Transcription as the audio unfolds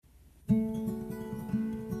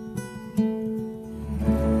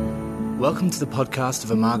Welcome to the podcast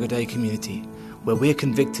of Imago Dei Community, where we are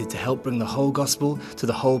convicted to help bring the whole gospel to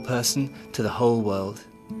the whole person, to the whole world.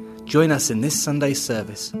 Join us in this Sunday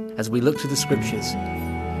service as we look to the scriptures,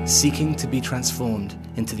 seeking to be transformed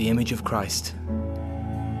into the image of Christ.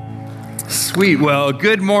 Sweet. Well,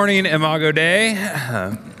 good morning, Imago Dei.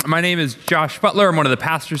 My name is Josh Butler. I'm one of the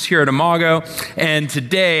pastors here at Imago. And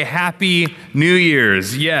today, Happy New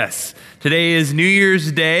Year's. Yes, today is New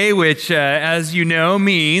Year's Day, which, as you know,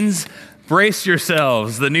 means brace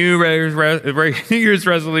yourselves. The New Year's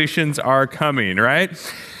resolutions are coming, right?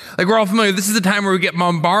 Like, we're all familiar. This is a time where we get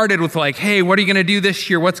bombarded with like, hey, what are you going to do this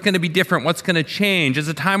year? What's going to be different? What's going to change? It's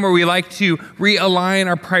a time where we like to realign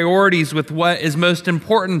our priorities with what is most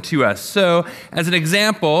important to us. So, as an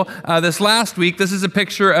example, this last week, this is a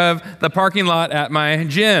picture of the parking lot at my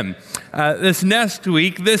gym. This next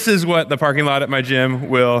week, this is what the parking lot at my gym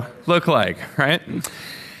will look like, right?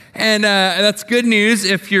 And that's good news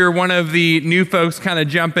if you're one of the new folks kind of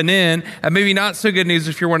jumping in. Maybe not so good news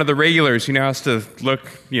if you're one of the regulars who now has to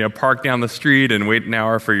park down the street and wait an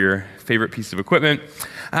hour for your favorite piece of equipment.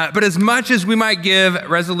 But as much as we might give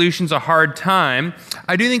resolutions a hard time,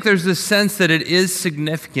 I do think there's this sense that it is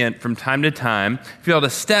significant from time to time to be able to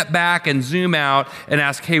step back and zoom out and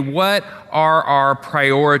ask, hey, what are our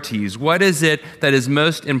priorities? What is it that is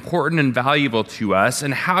most important and valuable to us?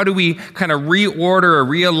 And how do we kind of reorder or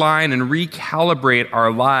realign and recalibrate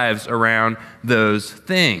our lives around those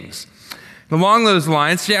things? Along those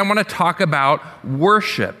lines, today I want to talk about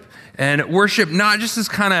worship. And worship not just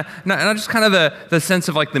the sense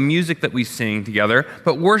of like the music that we sing together,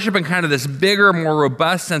 but worship in kind of this bigger, more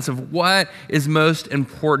robust sense of what is most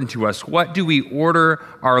important to us. What do we order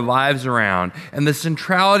our lives around? And the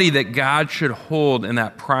centrality that God should hold in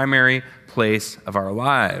that primary place of our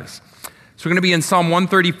lives. So we're going to be in Psalm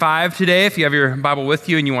 135 today, if you have your Bible with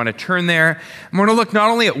you and you want to turn there. And we're going to look not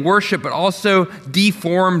only at worship, but also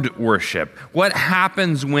deformed worship. What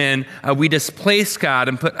happens when we displace God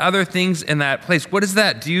and put other things in that place? What does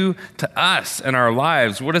that do to us and our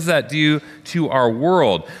lives? What does that do to our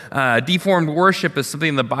world? Deformed worship is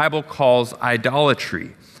something the Bible calls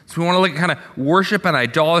idolatry. So we want to look at kind of worship and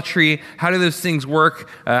idolatry. How do those things work?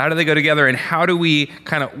 How do they go together? And how do we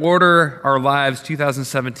kind of order our lives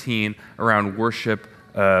 2017 around worship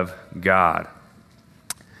of God?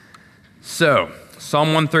 So, Psalm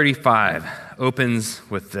 135 opens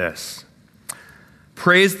with this.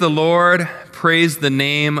 Praise the Lord, praise the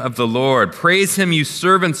name of the Lord. Praise him, you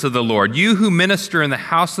servants of the Lord. You who minister in the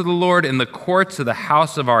house of the Lord, in the courts of the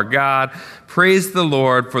house of our God. Praise the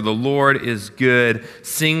Lord, for the Lord is good.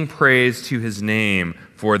 Sing praise to his name,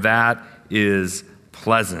 for that is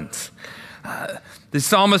pleasant. The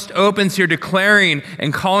psalmist opens here declaring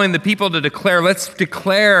and calling the people to declare, let's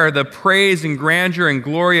declare the praise and grandeur and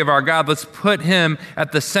glory of our God. Let's put him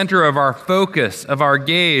at the center of our focus, of our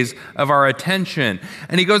gaze, of our attention.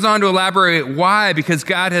 And he goes on to elaborate why. Because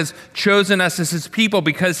God has chosen us as his people,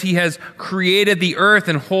 because he has created the earth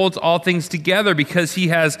and holds all things together, because he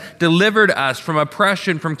has delivered us from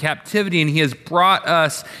oppression, from captivity, and he has brought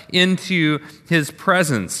us into his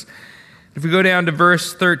presence. If we go down to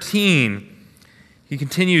verse 13, he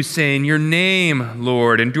continues saying, your name,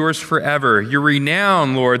 Lord, endures forever. Your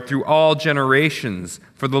renown, Lord, through all generations.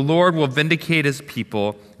 For the Lord will vindicate his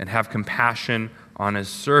people and have compassion on his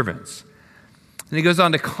servants. And he goes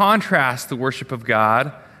on to contrast the worship of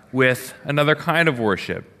God with another kind of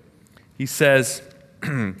worship. He says,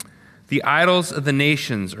 the idols of the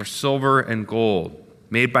nations are silver and gold,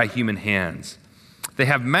 made by human hands. They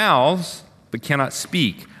have mouths, but cannot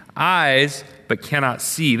speak, eyes, but cannot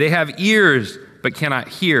see. They have ears, but cannot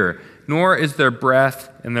hear, nor is there breath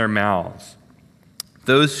in their mouths.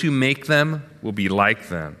 Those who make them will be like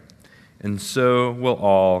them, and so will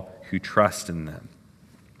all who trust in them.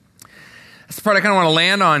 That's the part I kind of want to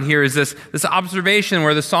land on here is this observation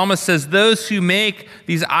where the psalmist says, those who make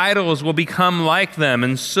these idols will become like them,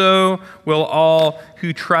 and so will all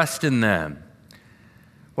who trust in them.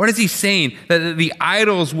 What is he saying? That the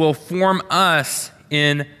idols will form us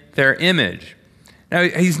in their image. Now,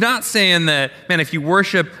 he's not saying that, man, if you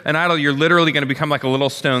worship an idol, you're literally going to become like a little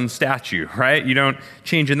stone statue, right? You don't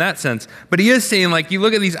change in that sense. But he is saying, like, you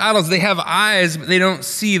look at these idols, they have eyes, but they don't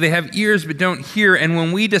see. They have ears, but don't hear. And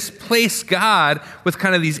when we displace God with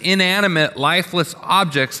kind of these inanimate, lifeless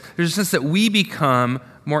objects, there's a sense that we become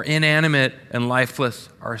more inanimate and lifeless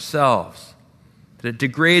ourselves. That it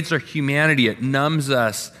degrades our humanity. It numbs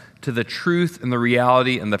us to the truth and the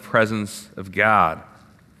reality and the presence of God.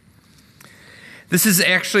 This is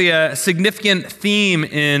actually a significant theme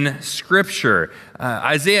in Scripture.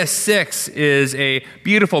 Isaiah 6 is a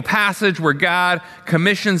beautiful passage where God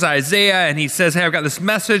commissions Isaiah and he says, hey, I've got this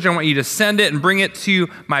message. I want you to send it and bring it to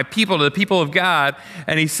my people, to the people of God.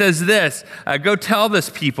 And he says this, go tell this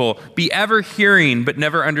people, be ever hearing but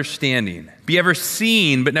never understanding. Be ever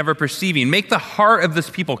seeing but never perceiving. Make the heart of this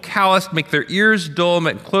people calloused, make their ears dull,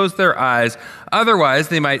 and close their eyes. Otherwise,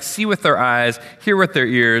 they might see with their eyes, hear with their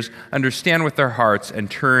ears, understand with their hearts,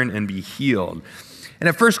 and turn and be healed. And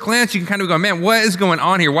at first glance, you can kind of go, man, what is going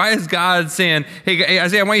on here? Why is God saying, hey,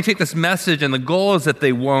 Isaiah, I want you to take this message, and the goal is that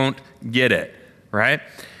they won't get it, right?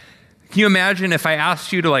 Can you imagine if I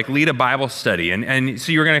asked you to lead a Bible study, and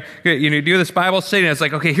so you're going to do this Bible study, and it's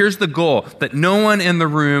like, okay, here's the goal, that no one in the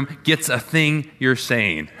room gets a thing you're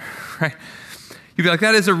saying, right? You'd be like,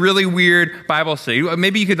 that is a really weird Bible study.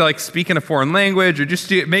 Maybe you could speak in a foreign language, or just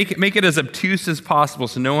make it as obtuse as possible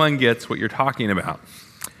so no one gets what you're talking about.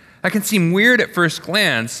 That can seem weird at first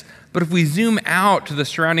glance, but if we zoom out to the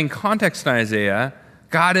surrounding context in Isaiah,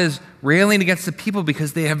 God is railing against the people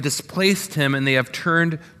because they have displaced him and they have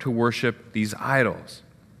turned to worship these idols.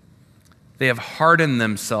 They have hardened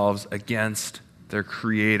themselves against their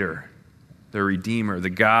Creator, their Redeemer,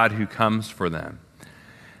 the God who comes for them.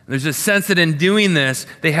 There's a sense that in doing this,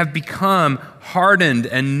 they have become hardened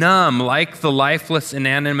and numb like the lifeless,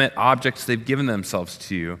 inanimate objects they've given themselves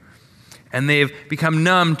to. And they've become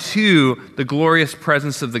numb to the glorious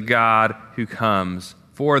presence of the God who comes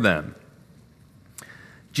for them.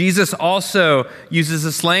 Jesus also uses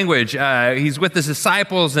this language. He's with his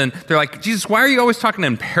disciples, and they're like, Jesus, why are you always talking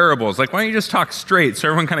in parables? Why don't you just talk straight so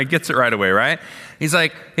everyone kind of gets it right away, right? He's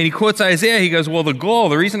like, and he quotes Isaiah. He goes, well,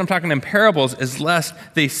 the reason I'm talking in parables is lest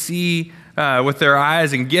they see with their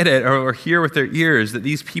eyes and get it, or hear with their ears, that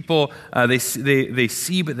these people, they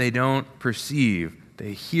see but they don't perceive.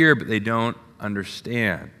 They hear, but they don't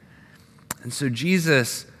understand. And so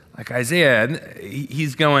Jesus, like Isaiah,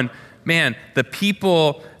 he's going, man, the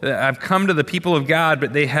people, I've come to the people of God,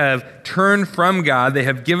 but they have turned from God. They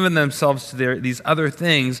have given themselves to these other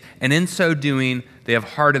things, and in so doing, they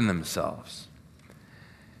have hardened themselves.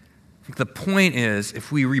 I think the point is,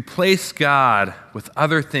 if we replace God with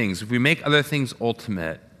other things, if we make other things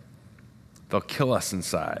ultimate, they'll kill us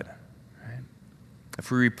inside. Right? If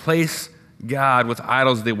we replace God with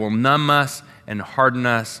idols, they will numb us and harden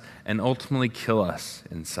us and ultimately kill us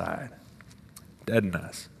inside, deaden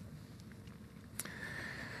us.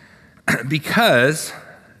 Because,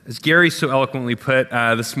 as Gary so eloquently put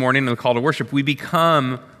this morning in the call to worship, we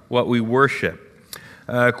become what we worship.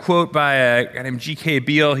 A quote by a guy named G.K.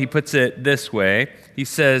 Beale, he puts it this way. He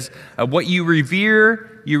says, what you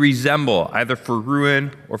revere, you resemble, either for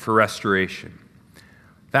ruin or for restoration.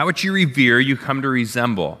 That which you revere, you come to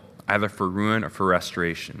resemble, either for ruin or for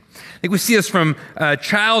restoration. I think we see this from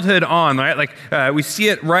childhood on, right? We see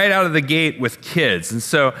it right out of the gate with kids. And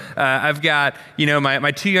so I've got,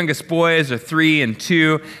 my two youngest boys are 3 and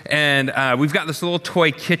 2, and we've got this little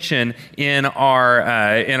toy kitchen in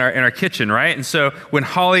our kitchen, right? And so when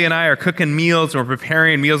Holly and I are cooking meals and we're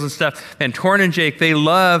preparing meals and stuff, and Torrin and Jake, they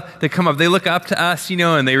love to come up. They look up to us,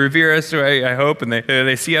 and they revere us, I hope, and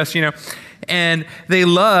they see us, And they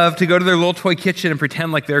love to go to their little toy kitchen and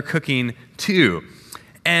pretend like they're cooking too.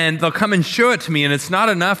 And they'll come and show it to me, and it's not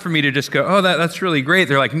enough for me to just go, oh, that's really great.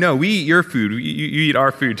 They're like, no, we eat your food. You eat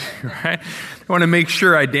our food too, right? I want to make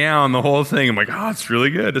sure I down the whole thing. I'm like, oh, it's really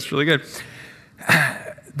good. It's really good.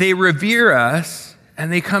 They revere us,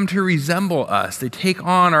 and they come to resemble us. They take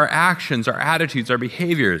on our actions, our attitudes, our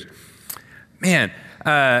behaviors. Man,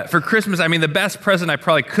 for Christmas, the best present I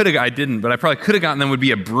probably could have gotten them would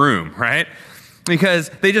be a broom, right? Because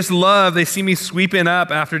they just love, they see me sweeping up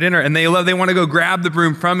after dinner, and they want to go grab the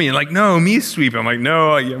broom from me, and no, me sweep. I'm like,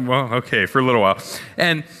 no, well, okay, for a little while.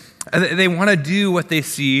 And they want to do what they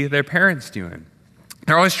see their parents doing.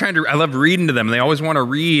 They're always I love reading to them. They always want to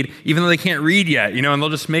read, even though they can't read yet, and they'll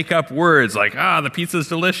just make up words like, the pizza's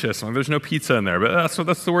delicious. There's no pizza in there, but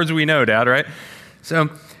that's the words we know, Dad, right? So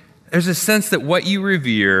there's a sense that what you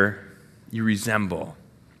revere, you resemble.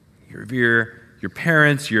 You revere your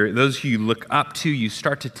parents, those who you look up to, you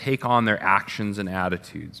start to take on their actions and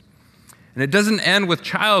attitudes. And it doesn't end with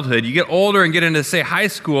childhood. You get older and get into, say, high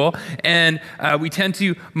school, and we tend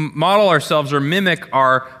to model ourselves or mimic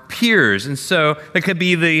our peers. And so it could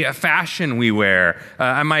be the fashion we wear.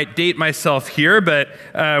 I might date myself here, but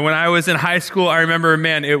when I was in high school, I remember,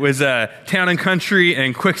 it was Town and Country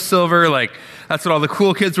and Quicksilver. That's what all the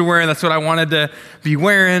cool kids were wearing. That's what I wanted to be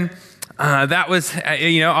wearing. That was,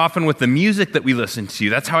 often with the music that we listened to.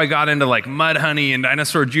 That's how I got into Mudhoney and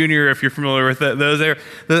Dinosaur Jr., if you're familiar with those there.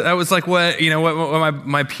 That was what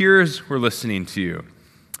my peers were listening to.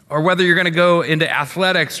 Or whether you're going to go into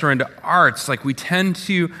athletics or into arts, like we tend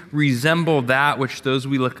to resemble that which those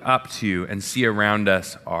we look up to and see around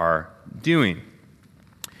us are doing.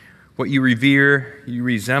 What you revere, you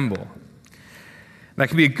resemble. That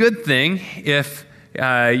can be a good thing if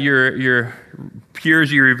your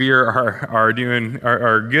peers you revere are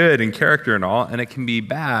good in character and all, and it can be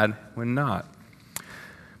bad when not.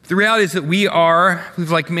 The reality is that we're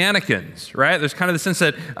like mannequins, right? There's kind of the sense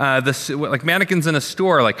that like mannequins in a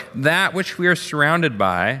store, like that which we are surrounded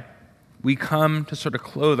by, we come to sort of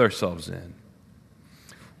clothe ourselves in.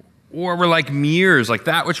 Or we're like mirrors, like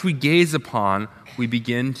that which we gaze upon, we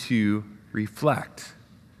begin to reflect.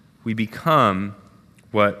 We become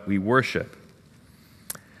what we worship.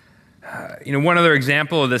 One other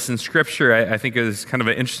example of this in Scripture, I think is kind of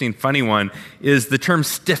an interesting, funny one, is the term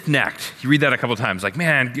stiff-necked. You read that a couple times, like,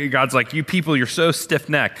 man, God's like, you people, you're so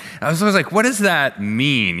stiff-necked. I was always like, what does that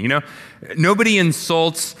mean? Nobody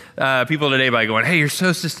insults people today by going, hey, you're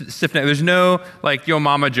so stiff-necked. There's no, like, yo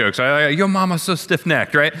mama jokes. Yo mama's so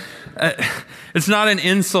stiff-necked, right? It's not an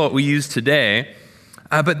insult we use today.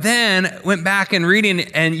 But then went back and reading,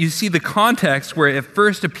 and you see the context where it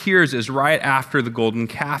first appears is right after the golden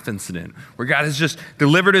calf incident, where God has just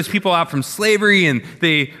delivered his people out from slavery, and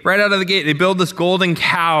they, right out of the gate, they build this golden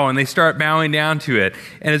cow, and they start bowing down to it.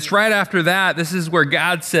 And it's right after that, this is where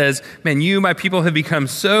God says, man, you, my people, have become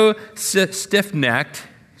so stiff-necked,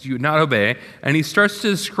 you would not obey, and he starts to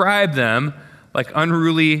describe them like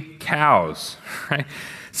unruly cows, right?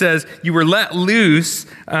 Says, you were let loose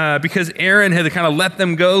because Aaron had kind of let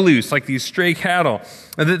them go loose like these stray cattle.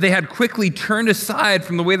 And that they had quickly turned aside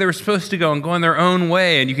from the way they were supposed to go and going their own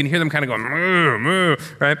way. And you can hear them kind of going, moo, moo,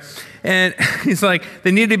 right? And he's like,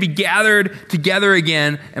 they needed to be gathered together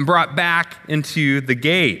again and brought back into the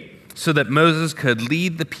gate so that Moses could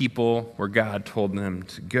lead the people where God told them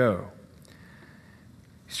to go.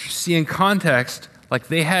 You see in context, like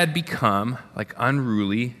they had become like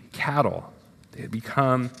unruly cattle. They had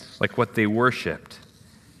become like what they worshipped.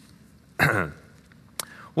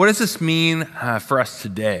 What does this mean for us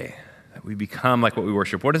today? That we become like what we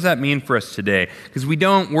worship. What does that mean for us today? Because we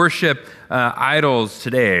don't worship idols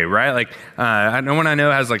today, right? Like no one I know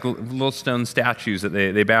has like little stone statues that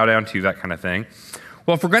they bow down to, that kind of thing.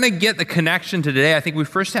 Well, if we're going to get the connection to today, I think we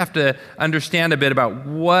first have to understand a bit about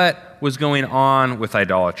what was going on with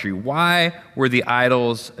idolatry. Why were the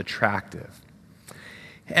idols attractive?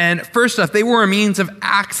 And first off, they were a means of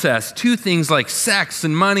access to things like sex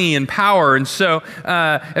and money and power. And so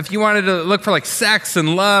if you wanted to look for like sex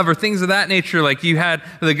and love or things of that nature, like you had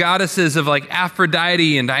the goddesses of like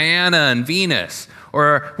Aphrodite and Diana and Venus.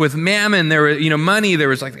 Or with Mammon, there was, money, there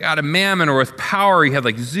was like the god of Mammon. Or with power, you had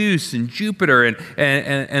like Zeus and Jupiter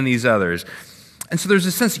and these others. And so there's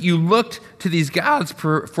a sense that you looked to these gods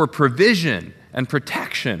for provision and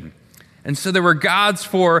protection. And so there were gods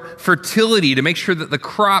for fertility, to make sure that the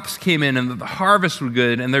crops came in and that the harvest was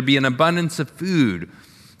good and there'd be an abundance of food.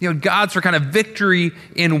 Gods for kind of victory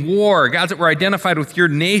in war, gods that were identified with your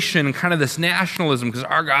nation and kind of this nationalism, because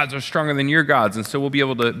our gods are stronger than your gods, and so we'll be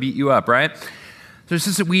able to beat you up, right? There's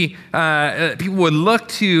this that people would look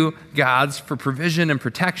to gods for provision and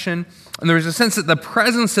protection, and there was a sense that the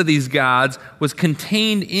presence of these gods was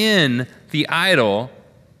contained in the idol,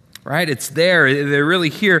 right? It's there, they're really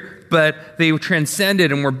here, but they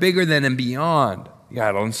transcended and were bigger than and beyond the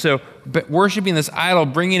idol. And so worshiping this idol,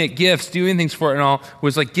 bringing it gifts, doing things for it and all,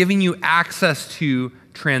 was like giving you access to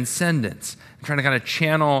transcendence, trying to kind of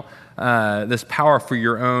channel this power for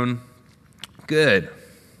your own good.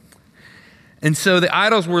 And so the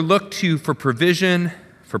idols were looked to for provision,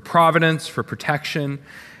 for providence, for protection.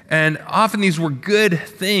 And often these were good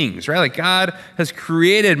things, right? Like God has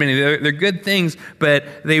created many, they're good things, but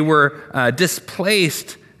they were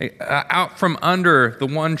displaced out from under the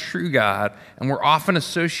one true God, and were often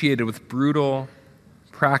associated with brutal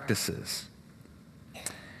practices.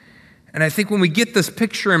 And I think when we get this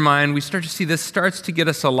picture in mind, we start to see this starts to get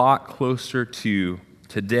us a lot closer to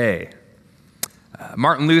today.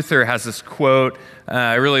 Martin Luther has this quote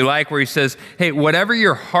I really like where he says, hey, whatever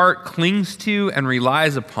your heart clings to and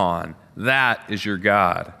relies upon, that is your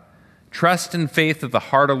God. Trust and faith of the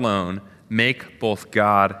heart alone make both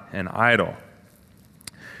God and idol.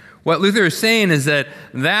 What Luther is saying is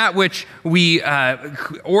that which we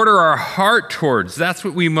order our heart towards, that's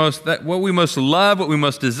what we most love, what we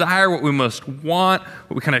most desire, what we most want,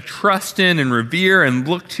 what we kind of trust in and revere and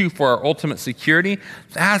look to for our ultimate security,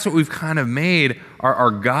 that's what we've kind of made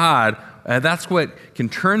our God. That's what can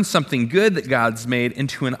turn something good that God's made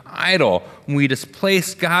into an idol when we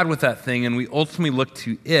displace God with that thing and we ultimately look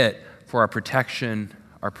to it for our protection,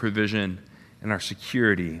 our provision, and our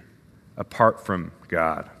security apart from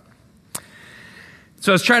God.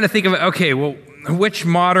 So I was trying to think of, okay, well, which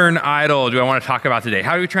modern idol do I want to talk about today?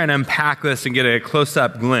 How do we try and unpack this and get a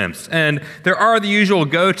close-up glimpse? And there are the usual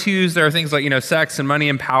go-tos. There are things like, sex and money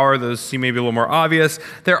and power. Those seem maybe a little more obvious.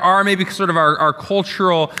 There are maybe sort of our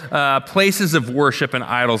cultural places of worship and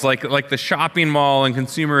idols, like the shopping mall and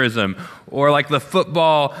consumerism, or like the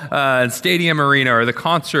football and stadium arena or the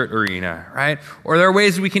concert arena, right? Or there are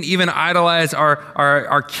ways we can even idolize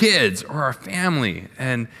our kids or our family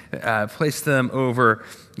and place them over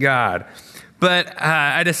God. But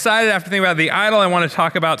I decided after thinking about the idol I want to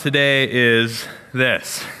talk about today is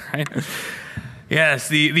this, right? Yes,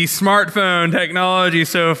 the smartphone technology.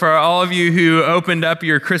 So for all of you who opened up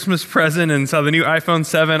your Christmas present and saw the new iPhone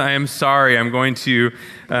 7, I am sorry. I'm going to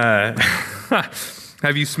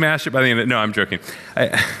have you smash it by the end of it. No, I'm joking.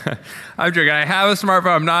 I'm joking. I have a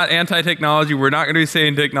smartphone. I'm not anti-technology. We're not going to be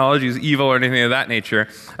saying technology is evil or anything of that nature.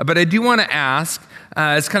 But I do want to ask,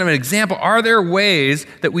 as kind of an example, are there ways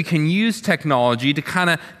that we can use technology to kind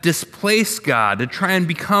of displace God, to try and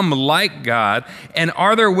become like God? And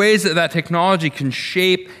are there ways that technology can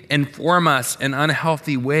shape and form us in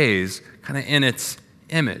unhealthy ways, kind of in its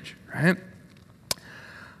image, right?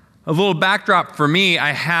 A little backdrop for me,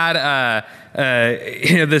 I had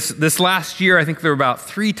this last year, I think there were about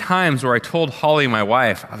 3 times where I told Holly, my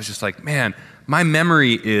wife, I was just like, man, my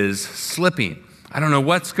memory is slipping. I don't know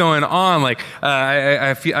what's going on.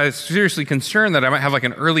 I was seriously concerned that I might have like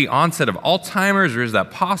an early onset of Alzheimer's, or is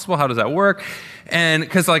that possible? How does that work? And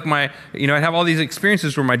because I'd have all these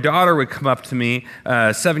experiences where my daughter would come up to me,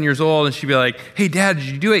 7 years old, and she'd be like, hey, Dad, did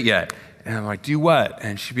you do it yet? And I'm like, do what?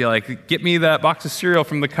 And she'd be like, get me that box of cereal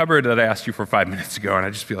from the cupboard that I asked you for 5 minutes ago. And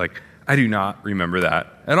I'd just be like, I do not remember that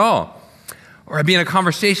at all. Or I'd be in a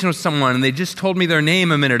conversation with someone and they just told me their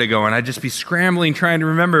name a minute ago, and I'd just be scrambling trying to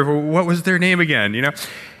remember, what was their name again,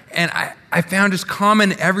 And I found just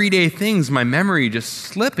common everyday things, my memory just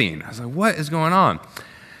slipping. I was like, what is going on?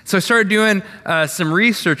 So I started doing some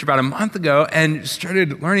research about a month ago and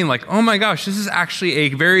started learning oh my gosh, this is actually a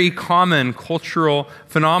very common cultural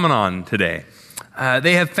phenomenon today.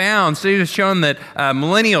 They have found, studies have shown that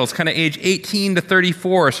millennials, kind of age 18 to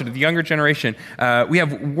 34, sort of the younger generation, we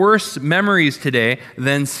have worse memories today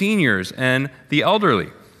than seniors and the elderly.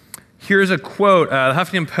 Here's a quote. The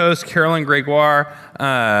Huffington Post, Carolyn Gregoire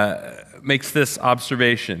makes this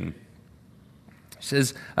observation. She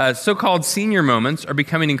says, so-called senior moments are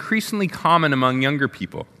becoming increasingly common among younger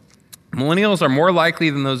people. Millennials are more likely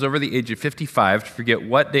than those over the age of 55 to forget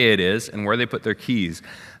what day it is and where they put their keys.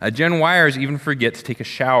 Gen Yers even forget to take a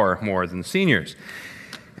shower more than seniors.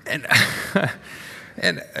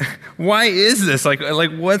 And why is this? Like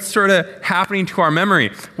what's sort of happening to our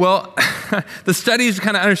memory? Well, the studies to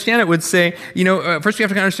kind of understand it would say, first we have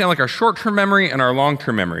to kind of understand our short-term memory and our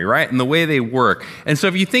long-term memory, right? And the way they work. And so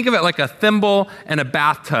if you think of it like a thimble and a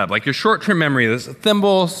bathtub, like your short-term memory, this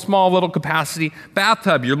thimble, small little capacity,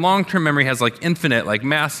 bathtub, your long-term memory has infinite,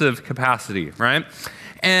 massive capacity, right?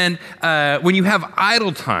 And when you have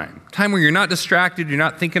idle time where you're not distracted, you're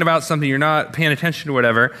not thinking about something, you're not paying attention to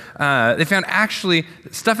whatever, they found actually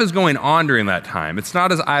stuff is going on during that time. It's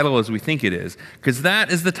not as idle as we think it is, because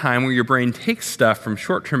that is the time where your brain takes stuff from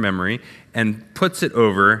short-term memory and puts it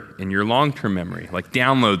over in your long-term memory,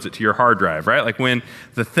 downloads it to your hard drive, right? Like when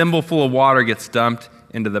the thimble full of water gets dumped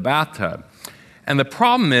into the bathtub. And the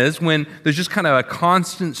problem is when there's just kind of a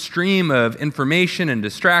constant stream of information and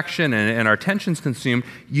distraction and our attention's consumed,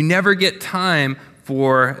 you never get time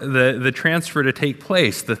for the transfer to take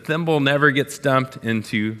place. The thimble never gets dumped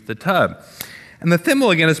into the tub. And the thimble,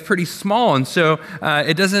 again, is pretty small, and so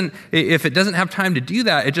if it doesn't have time to do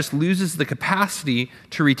that, it just loses the capacity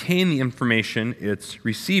to retain the information it's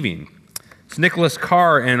receiving. It's Nicholas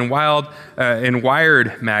Carr in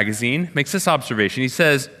Wired magazine makes this observation. He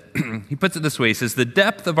says, he puts it this way, he says, the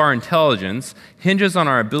depth of our intelligence hinges on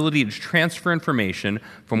our ability to transfer information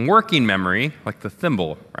from working memory, like the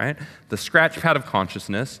thimble, right, the scratch pad of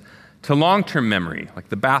consciousness, to long-term memory, like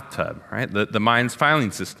the bathtub, right, the mind's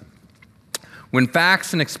filing system. When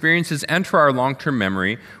facts and experiences enter our long-term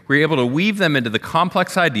memory, we're able to weave them into the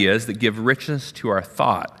complex ideas that give richness to our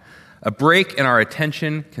thought. A break in our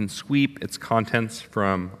attention can sweep its contents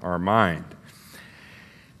from our mind.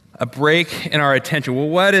 A break in our attention. Well,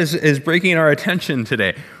 what is breaking our attention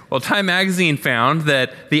today? Well, Time magazine found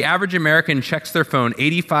that the average American checks their phone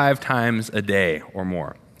 85 times a day or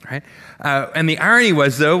more. Right? And the irony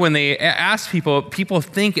was, though, when they asked people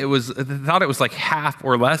thought it was like half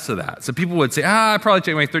or less of that. So people would say, I probably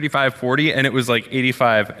check my 35, 40, and it was like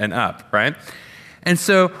 85 and up, right? And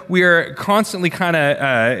so we are constantly kind of,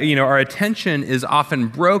 our attention is often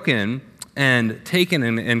broken and taken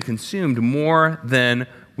and consumed more than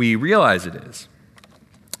we realize it is.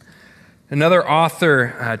 Another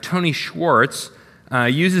author, Tony Schwartz,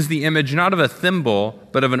 uses the image not of a thimble,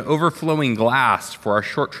 but of an overflowing glass for our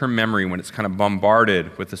short-term memory when it's kind of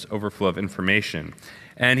bombarded with this overflow of information.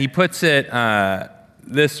 And he puts it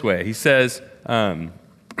this way. He says,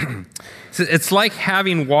 it's like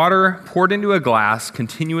having water poured into a glass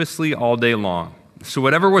continuously all day long. So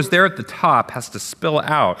whatever was there at the top has to spill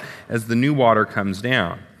out as the new water comes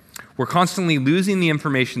down. We're constantly losing the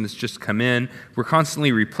information that's just come in. We're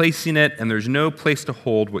constantly replacing it, and there's no place to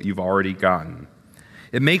hold what you've already gotten.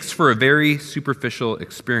 It makes for a very superficial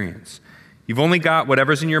experience. You've only got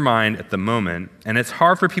whatever's in your mind at the moment, and it's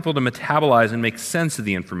hard for people to metabolize and make sense of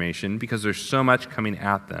the information because there's so much coming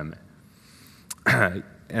at them,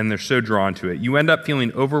 and they're so drawn to it. You end up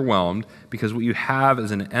feeling overwhelmed because what you have is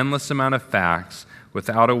an endless amount of facts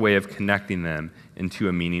without a way of connecting them into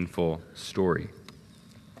a meaningful story.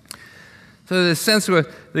 So the sense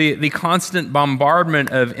of the constant bombardment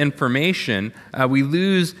of information, we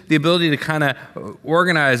lose the ability to kind of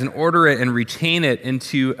organize and order it and retain it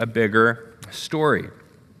into a bigger story.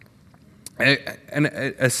 And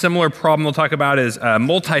a similar problem we'll talk about is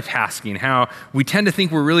multitasking, how we tend to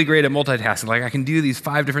think we're really great at multitasking, like I can do these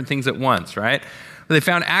 5 different things at once, right? But they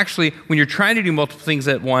found actually when you're trying to do multiple things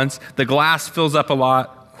at once, the glass fills up a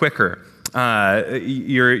lot quicker.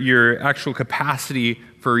 Your actual capacity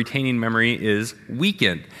for retaining memory is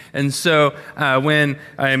weakened. And so when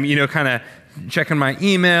I'm, kind of checking my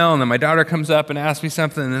email, and then my daughter comes up and asks me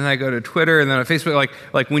something, and then I go to Twitter, and then on Facebook,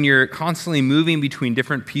 like when you're constantly moving between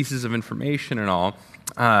different pieces of information and all,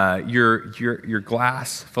 your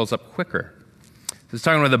glass fills up quicker. So I was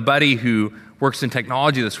talking with a buddy who works in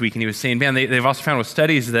technology this week, and he was saying, man, they've also found with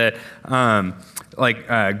studies that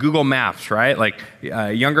Google Maps, right?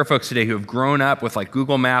 Younger folks today who have grown up with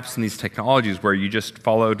Google Maps and these technologies where you just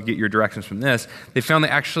follow to get your directions from this, they found they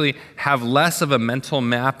actually have less of a mental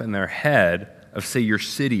map in their head of, say, your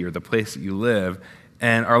city or the place that you live,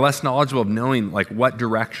 and are less knowledgeable of knowing what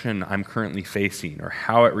direction I'm currently facing or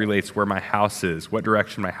how it relates where my house is, what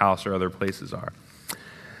direction my house or other places are.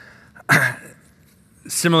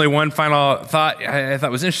 Similarly, one final thought I thought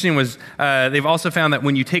was interesting was they've also found that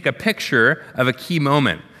when you take a picture of a key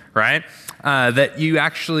moment, right, that you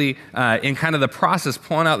actually, in kind of the process,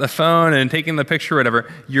 pulling out the phone and taking the picture or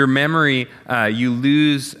whatever, your memory, you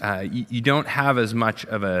lose, you don't have as much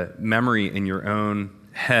of a memory in your own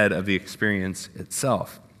head of the experience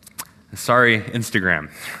itself. Sorry, Instagram.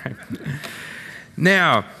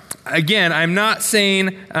 Now, again, I'm not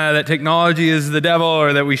saying that technology is the devil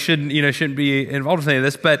or that we shouldn't be involved with any of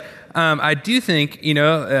this, but I do think,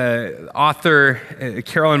 author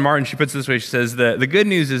Carolyn Martin, she puts it this way, she says, the good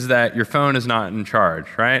news is that your phone is not in charge,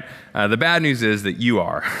 right? The bad news is that you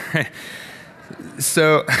are.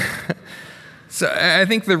 So I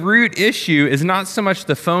think the root issue is not so much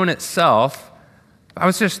the phone itself. I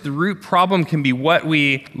would suggest the root problem can be what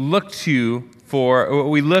we look to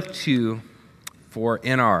for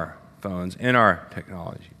in our phones, in our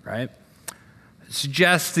technology, right? It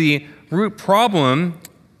suggests the root problem,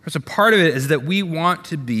 a part of it is that we want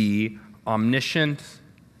to be omniscient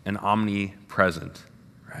and omnipresent,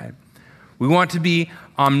 right? We want to be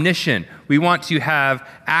omniscient. We want to have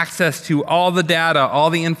access to all the data, all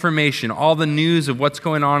the information, all the news of what's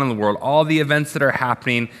going on in the world, all the events that are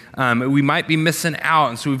happening. We might be missing out,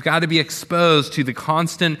 and so we've got to be exposed to the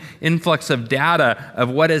constant influx of data of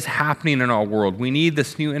what is happening in our world. We need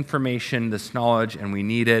this new information, this knowledge, and we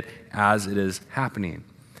need it as it is happening.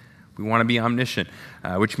 We want to be omniscient,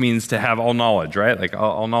 which means to have all knowledge, right?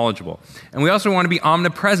 All knowledgeable. And we also want to be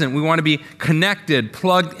omnipresent. We want to be connected,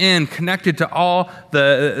 plugged in, connected to all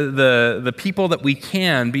the people that we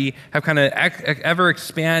can have kind of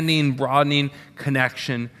ever-expanding, broadening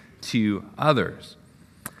connection to others.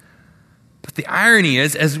 But the irony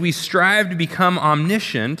is, as we strive to become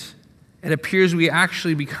omniscient, it appears we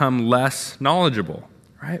actually become less knowledgeable.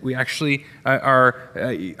 Right? We actually,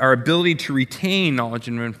 our ability to retain knowledge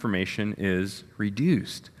and information is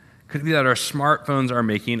reduced. Could it be that our smartphones are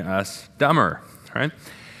making us dumber, right?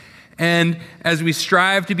 And as we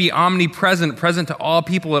strive to be omnipresent, present to all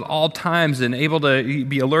people at all times and able to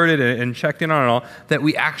be alerted and checked in on it all, that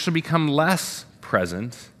we actually become less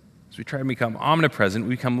present. As we try to become omnipresent,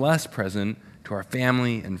 we become less present to our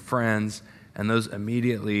family and friends and those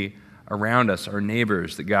immediately around us, our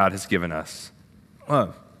neighbors that God has given us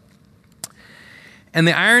love. And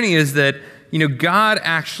the irony is that, God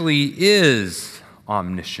actually is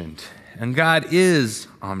omniscient and God is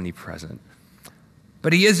omnipresent.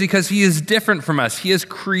 But he is because he is different from us. He is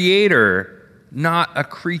creator, not a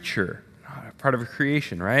creature, not a part of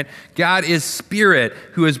creation, right? God is spirit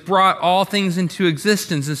who has brought all things into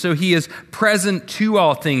existence, and so he is present to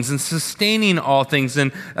all things and sustaining all things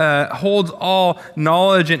and holds all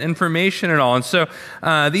knowledge and information and all. And so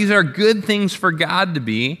these are good things for God to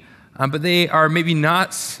be, but they are maybe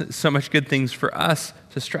not so much good things for us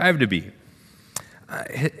to strive to be.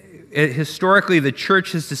 Historically, the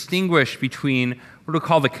church has distinguished between what we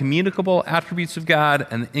call the communicable attributes of God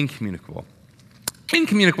and the incommunicable.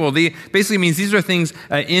 Incommunicable basically means these are things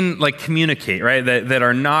communicate, right? That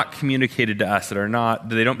are not communicated to us,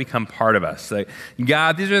 they don't become part of us. Like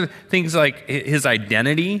God, these are things like his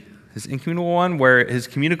identity, his incommunicable one, where his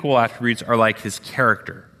communicable attributes are like his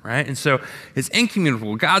character, right? And so his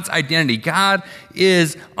incommunicable, God's identity. God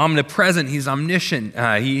is omnipresent. He's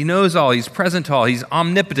omniscient. He knows all. He's present to all. He's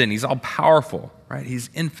omnipotent. He's all powerful, right? He's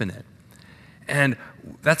infinite. And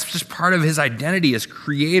that's just part of his identity as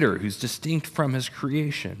creator, who's distinct from his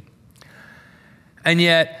creation. And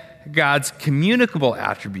yet, God's communicable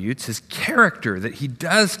attributes, his character, that he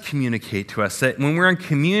does communicate to us, that when we're in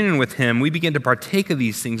communion with him, we begin to partake of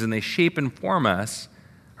these things and they shape and form us,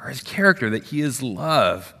 are his character, that he is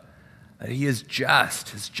love, that he is just,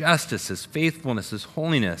 his justice, his faithfulness, his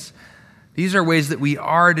holiness. These are ways that we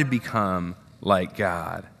are to become like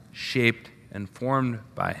God, shaped and formed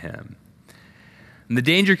by him. And the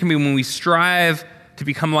danger can be when we strive to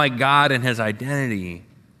become like God in his identity,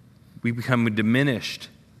 we become diminished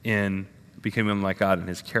in becoming like God in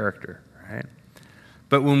his character, right?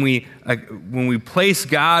 But when we place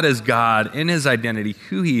God as God in his identity,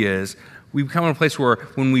 who he is, we become in a place where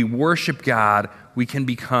when we worship God, we can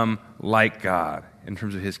become like God in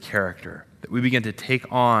terms of his character, that we begin to take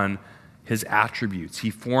on his attributes. He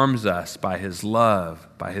forms us by his love,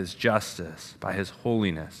 by his justice, by his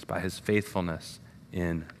holiness, by his faithfulness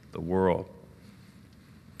in the world.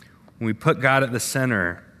 When we put God at the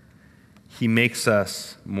center, he makes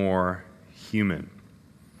us more human.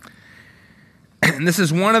 And this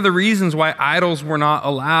is one of the reasons why idols were not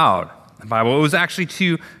allowed in the Bible. It was actually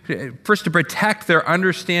first to protect their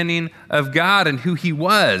understanding of God and who he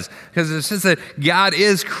was. Because it says that God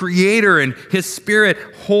is creator and his spirit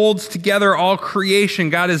holds together all creation.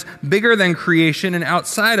 God is bigger than creation and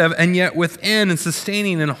outside of, and yet within and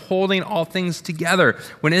sustaining and holding all things together.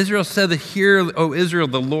 When Israel said that, "Hear, O Israel,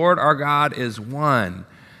 the Lord our God is one,"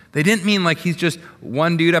 they didn't mean like he's just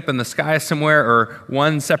one dude up in the sky somewhere or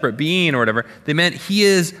one separate being or whatever. They meant he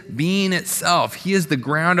is being itself. He is the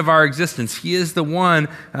ground of our existence. He is the one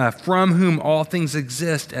from whom all things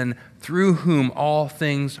exist and through whom all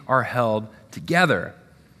things are held together.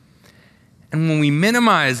 And when we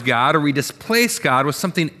minimize God or we displace God with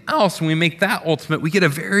something else, when we make that ultimate, we get a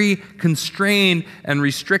very constrained and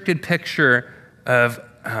restricted picture of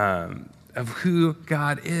who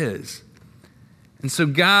God is. And so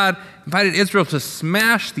God invited Israel to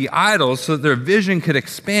smash the idols so that their vision could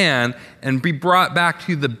expand and be brought back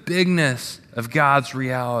to the bigness of God's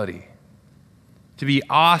reality, to be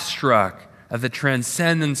awestruck at the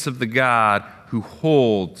transcendence of the God who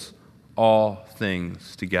holds all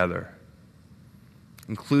things together,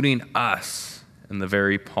 including us in the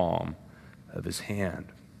very palm of his hand.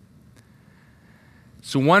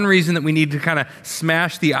 So one reason that we need to kind of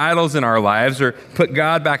smash the idols in our lives or put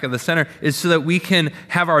God back at the center is so that we can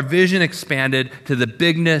have our vision expanded to the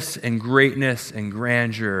bigness and greatness and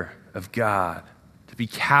grandeur of God, to be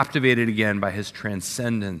captivated again by his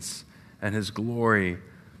transcendence and his glory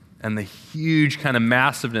and the huge kind of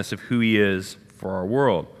massiveness of who he is for our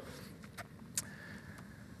world.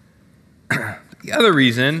 The other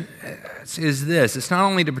reason is this. It's not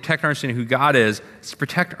only to protect our understanding of who God is, it's to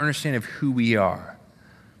protect our understanding of who we are.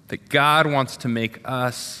 That God wants to make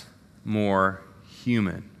us more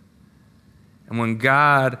human. And when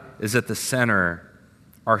God is at the center,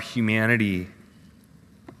 our humanity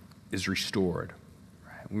is restored.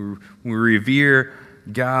 When we revere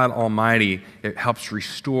God Almighty, it helps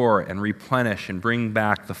restore and replenish and bring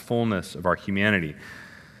back the fullness of our humanity.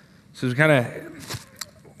 So we kind of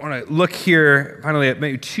want to look here finally at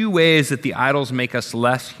maybe two ways that the idols make us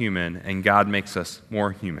less human and God makes us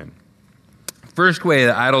more human. First way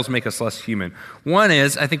that idols make us less human. One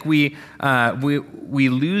is, I think we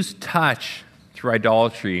lose touch through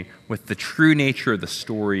idolatry with the true nature of the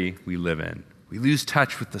story we live in. We lose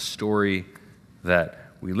touch with the story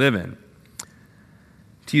that we live in.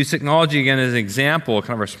 To use technology again as an example,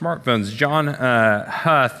 kind of our smartphones, John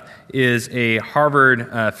Huth is a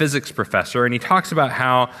Harvard physics professor, and he talks about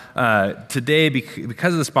how today,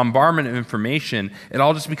 because of this bombardment of information, it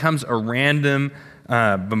all just becomes a random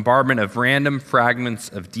bombardment of random fragments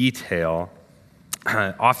of detail,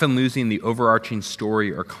 often losing the overarching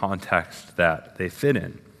story or context that they fit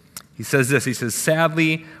in. He says this, he says,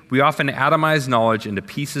 sadly, we often atomize knowledge into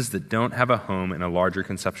pieces that don't have a home in a larger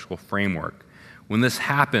conceptual framework. When this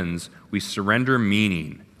happens, we surrender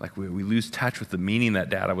meaning, like we lose touch with the meaning that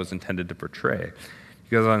data was intended to portray. He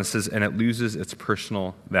goes on and says, and it loses its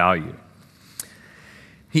personal value.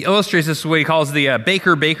 He illustrates this what he calls the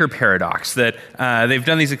Baker-Baker paradox, that they've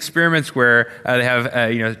done these experiments where they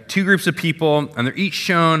have two groups of people, and they're each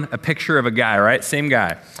shown a picture of a guy, right? Same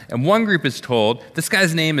guy. And one group is told, this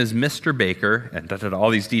guy's name is Mr. Baker, and all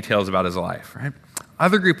these details about his life, right?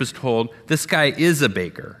 Other group is told, this guy is a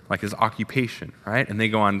baker, like his occupation, right? And they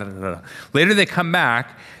go on, Later they come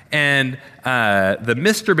back, and the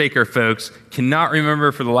Mr. Baker folks cannot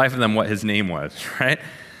remember for the life of them what his name was, right?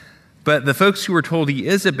 But the folks who were told he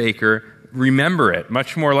is a baker remember it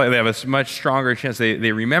much more likely. They have a much stronger chance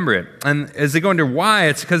they remember it. And as they go into why,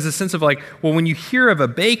 it's because the sense of like, well, when you hear of a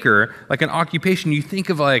baker, like an occupation, you think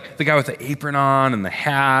of like the guy with the apron on and the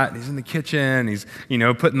hat, he's in the kitchen, he's,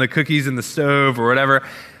 putting the cookies in the stove or whatever.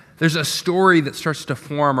 There's a story that starts to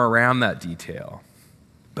form around that detail.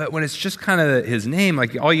 But when it's just kind of his name,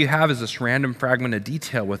 like all you have is this random fragment of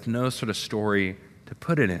detail with no sort of story to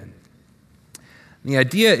put it in. The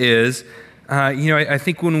idea is, I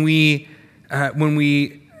think when we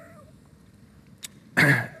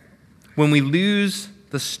lose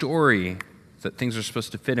the story that things are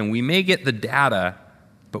supposed to fit in, we may get the data,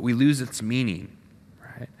 but we lose its meaning,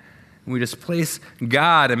 right? And we displace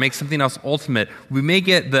God and make something else ultimate. We may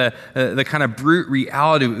get the kind of brute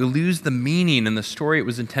reality. We lose the meaning and the story it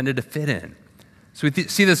was intended to fit in. So we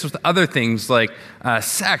see this with other things like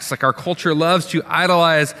sex. Like our culture loves to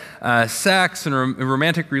idolize sex and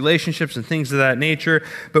romantic relationships and things of that nature.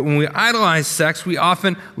 But when we idolize sex, we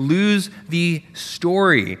often lose the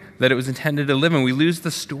story that it was intended to live in. We lose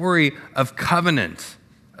the story of covenant,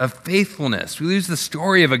 of faithfulness. We lose the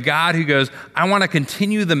story of a God who goes, I want to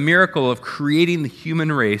continue the miracle of creating the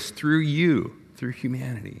human race through you, through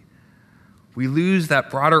humanity. We lose that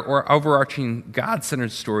broader or overarching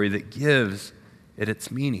God-centered story that gives it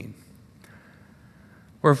its meaning.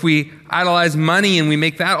 Or if we idolize money and we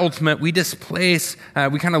make that ultimate, we displace,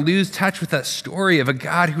 we kind of lose touch with that story of a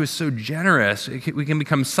God who is so generous. We can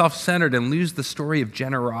become self-centered and lose the story of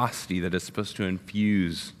generosity that is supposed to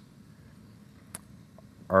infuse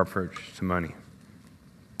our approach to money.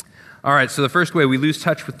 All right, so the first way, we lose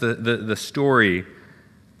touch with the story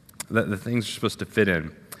that the things are supposed to fit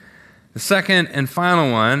in. The second and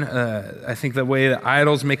final one, I think the way that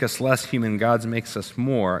idols make us less human, God makes us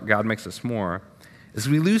more, is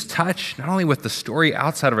we lose touch not only with the story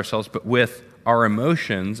outside of ourselves, but with our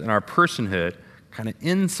emotions and our personhood kind of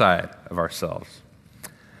inside of ourselves.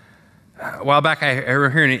 A while back, I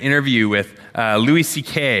heard an interview with Louis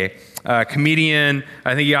C.K., a comedian.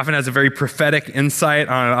 I think he often has a very prophetic insight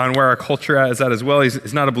on where our culture is at as well.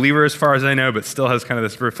 He's not a believer as far as I know, but still has kind of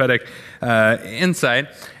this prophetic insight.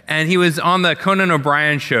 And he was on the Conan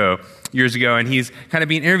O'Brien show years ago, and he's kind of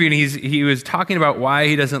being interviewed, and he was talking about why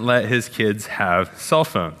he doesn't let his kids have cell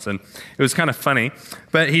phones. And it was kind of funny,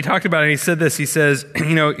 but he talked about it, and he said this. He says,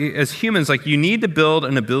 as humans, like, you need to build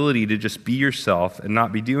an ability to just be yourself and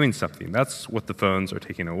not be doing something. That's what the phones are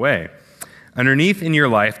taking away. Underneath in your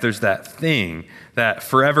life, there's that thing, that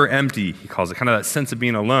forever empty, he calls it, kind of that sense of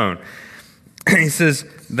being alone. He says,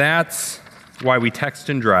 that's why we text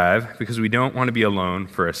and drive, because we don't want to be alone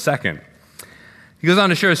for a second. He goes on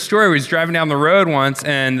to share a story where he's driving down the road once,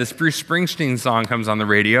 and this Bruce Springsteen song comes on the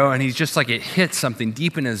radio, and he's just like, it hits something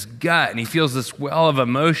deep in his gut, and he feels this well of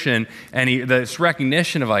emotion, and this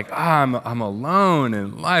recognition of like, I'm alone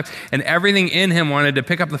in life, and everything in him wanted to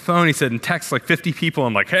pick up the phone, he said, and text like 50 people,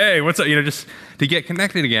 and like, hey, what's up, just to get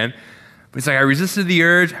connected again. But he's like, I resisted the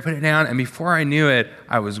urge, I put it down, and before I knew it,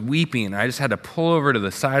 I was weeping. I just had to pull over to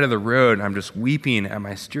the side of the road, and I'm just weeping at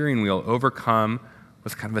my steering wheel, overcome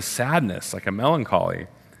with kind of a sadness, like a melancholy. And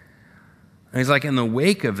he's like, in the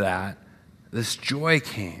wake of that, this joy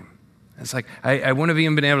came. It's like, I wouldn't have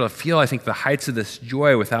even been able to feel, I think, the heights of this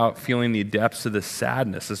joy without feeling the depths of this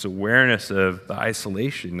sadness, this awareness of the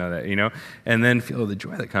isolation, and then feel the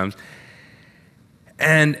joy that comes.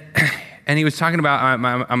 And he was talking about,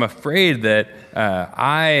 I'm afraid that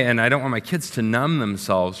I don't want my kids to numb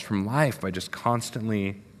themselves from life by just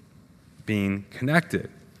constantly being connected.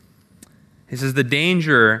 He says the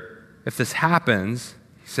danger, if this happens,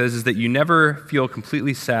 he says, is that you never feel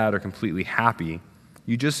completely sad or completely happy.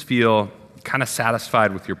 You just feel kind of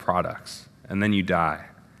satisfied with your products, and then you die.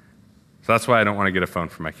 So that's why I don't want to get a phone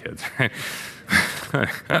for my kids.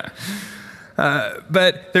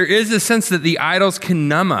 But there is a sense that the idols can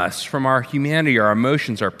numb us from our humanity, our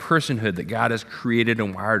emotions, our personhood that God has created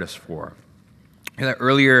and wired us for.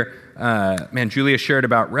 Earlier, Julia shared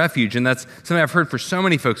about refuge, and that's something I've heard for so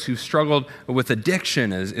many folks who've struggled with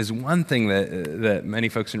addiction is one thing that many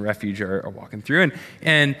folks in refuge are walking through.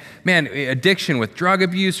 And addiction with drug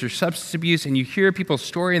abuse or substance abuse, and you hear people's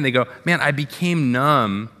story and they go, man, I became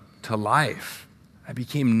numb to life. I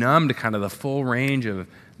became numb to kind of the full range of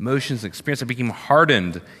emotions and experience. I became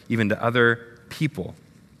hardened even to other people.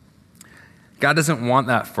 God doesn't want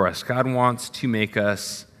that for us. God wants to make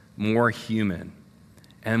us more human.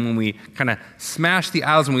 And when we kind of smash the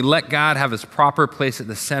idols and we let God have his proper place at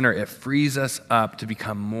the center, it frees us up to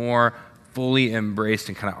become more fully embraced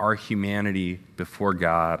in kind of our humanity before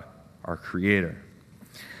God, our Creator.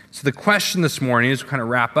 So the question this morning, as we kind of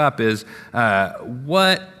wrap up, is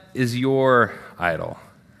what is your idol?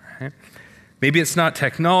 Right? Maybe it's not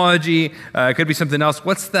technology. It could be something else.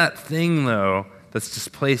 What's that thing, though, that's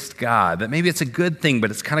displaced God? That maybe it's a good thing,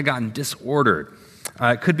 but it's kind of gotten disordered.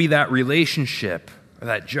 It could be that relationship, or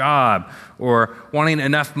that job, or wanting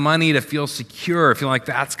enough money to feel secure, feel like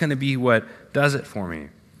that's going to be what does it for me.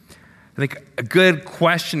 I think a good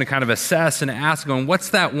question to kind of assess and ask, going, what's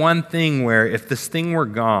that one thing where if this thing were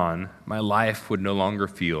gone, my life would no longer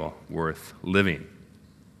feel worth living?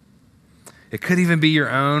 It could even be your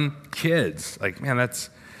own kids. Like, man, that's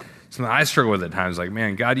something I struggle with at times. Like,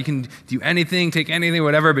 man, God, you can do anything, take anything,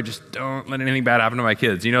 whatever, but just don't let anything bad happen to my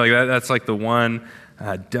kids. You know, like that's like the one,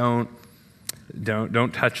 don't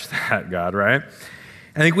touch that, God, right?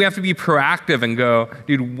 I think we have to be proactive and go,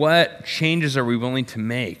 dude, what changes are we willing to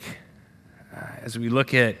make? As we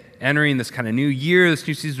look at entering this kind of new year, this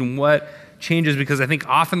new season, what changes? Because I think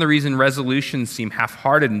often the reason resolutions seem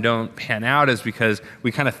half-hearted and don't pan out is because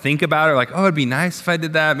we kind of think about it like, oh, it'd be nice if I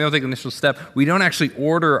did that. Maybe I'll take the initial step. We don't actually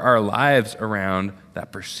order our lives around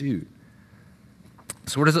that pursuit.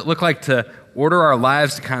 So what does it look like to order our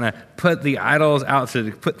lives to kind of put the idols out,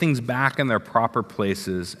 to put things back in their proper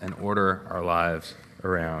places and order our lives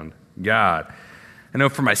around God? I know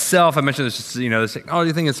for myself, I mentioned this, just, this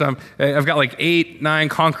technology thing, and I've got like 8-9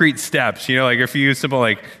 concrete steps, like a few simple,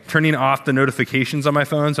 like turning off the notifications on my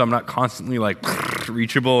phone so I'm not constantly like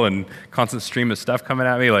reachable and constant stream of stuff coming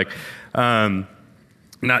at me, like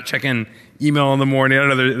not checking email in the morning. I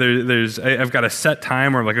don't know, I've got a set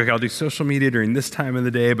time where I'm like, okay, I'll do social media during this time of the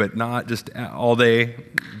day, but not just all day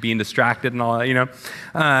being distracted and all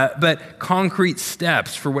that, But concrete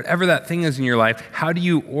steps for whatever that thing is in your life. How do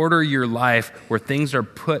you order your life where things are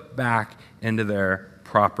put back into their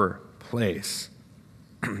proper place?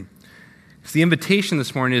 So the invitation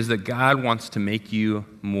this morning is that God wants to make you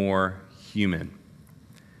more human.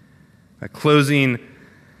 A closing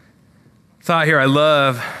thought here I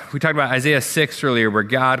love, we talked about Isaiah 6 earlier, where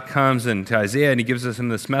God comes into Isaiah and he gives us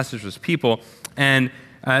this message to his people. And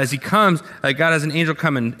as he comes, God has an angel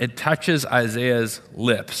come and it touches Isaiah's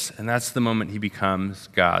lips. And that's the moment he becomes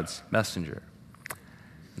God's messenger.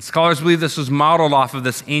 And scholars believe this was modeled off of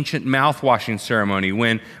this ancient mouth-washing ceremony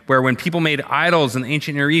where when people made idols in the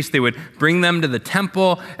ancient Near East, they would bring them to the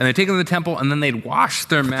temple and they'd take them to the temple and then they'd wash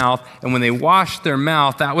their mouth. And when they washed their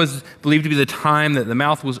mouth, that was believed to be the time that the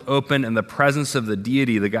mouth was open and the presence of the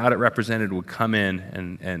deity, the God it represented, would come in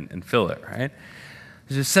and fill it, right?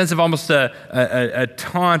 There's a sense of almost a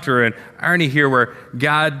taunt or an irony here where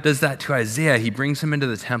God does that to Isaiah. He brings him into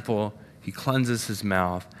the temple, he cleanses his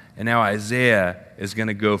mouth, and now Isaiah is going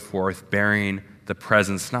to go forth bearing the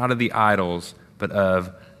presence, not of the idols, but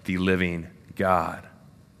of the living God.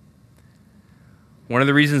 One of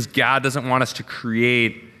the reasons God doesn't want us to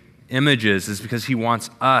create images is because he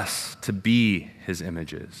wants us to be his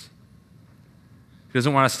images. He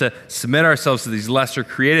doesn't want us to submit ourselves to these lesser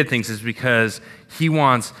created things. It's because he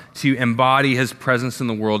wants to embody his presence in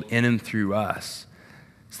the world in and through us.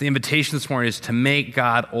 So the invitation this morning is to make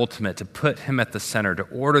God ultimate, to put him at the center, to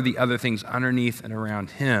order the other things underneath and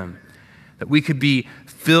around him, that we could be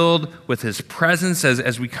filled with his presence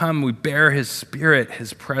as we come, we bear his spirit,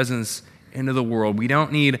 his presence into the world. We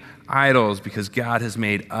don't need idols because God has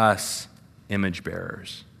made us image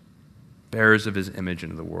bearers, bearers of his image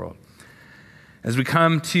into the world. As we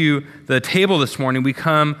come to the table this morning, we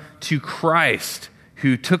come to Christ,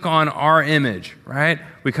 who took on our image, right?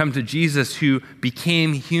 We come to Jesus, who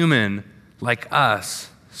became human like us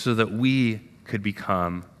so that we could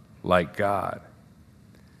become like God.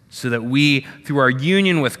 So that we, through our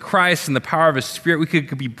union with Christ and the power of his Spirit, we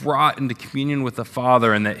could be brought into communion with the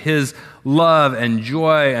Father, and that his love and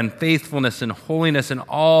joy and faithfulness and holiness and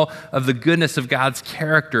all of the goodness of God's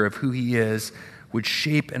character of who he is would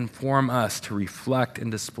shape and form us to reflect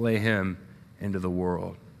and display him into the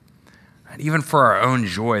world. And even for our own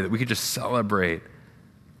joy, that we could just celebrate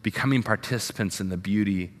becoming participants in the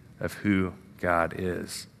beauty of who God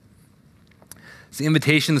is. It's the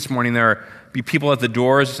invitation this morning. There are be people at the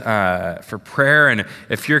doors for prayer, and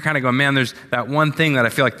if you're kind of going, man, there's that one thing that I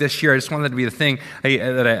feel like this year I just want that to be the thing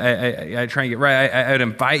that I try and get right. I would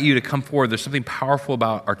invite you to come forward. There's something powerful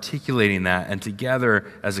about articulating that, and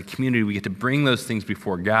together as a community, we get to bring those things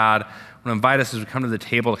before God. I want to invite us as we come to the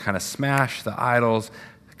table to kind of smash the idols,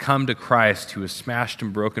 come to Christ who was smashed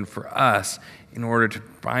and broken for us in order to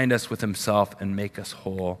bind us with himself and make us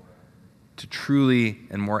whole, to truly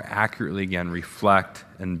and more accurately again reflect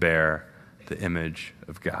and bear the image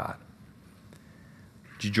of God.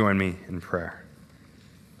 Would you join me in prayer?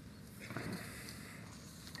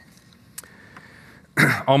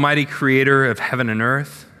 Almighty Creator of heaven and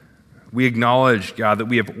earth, we acknowledge, God, that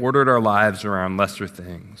we have ordered our lives around lesser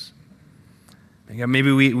things. And God,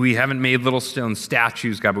 maybe we haven't made little stone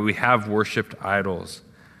statues, God, but we have worshiped idols.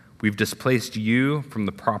 We've displaced you from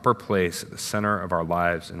the proper place at the center of our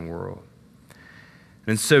lives and world.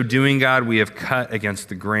 And in so doing, God, we have cut against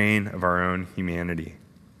the grain of our own humanity.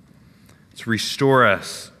 So restore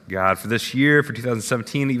us, God, for this year, for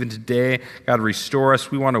 2017, even today. God, restore us.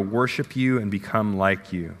 We want to worship you and become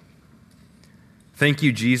like you. Thank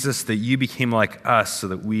you, Jesus, that you became like us so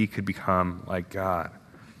that we could become like God,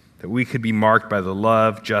 that we could be marked by the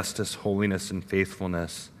love, justice, holiness, and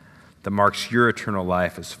faithfulness that marks your eternal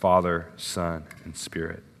life as Father, Son, and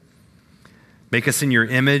Spirit. Make us in your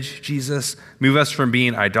image, Jesus. Move us from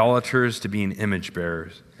being idolaters to being image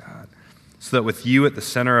bearers, God, so that with you at the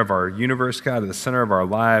center of our universe, God, at the center of our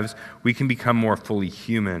lives, we can become more fully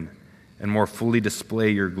human and more fully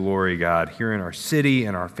display your glory, God, here in our city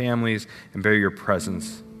and our families, and bear your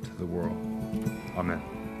presence to the world. Amen.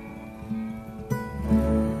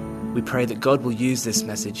 We pray that God will use this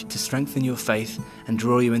message to strengthen your faith and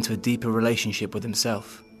draw you into a deeper relationship with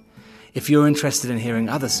himself. If you're interested in hearing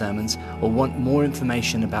other sermons or want more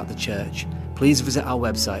information about the church, please visit our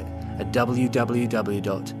website at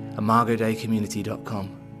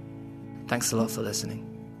www.imagodaycommunity.com. Thanks a lot for listening.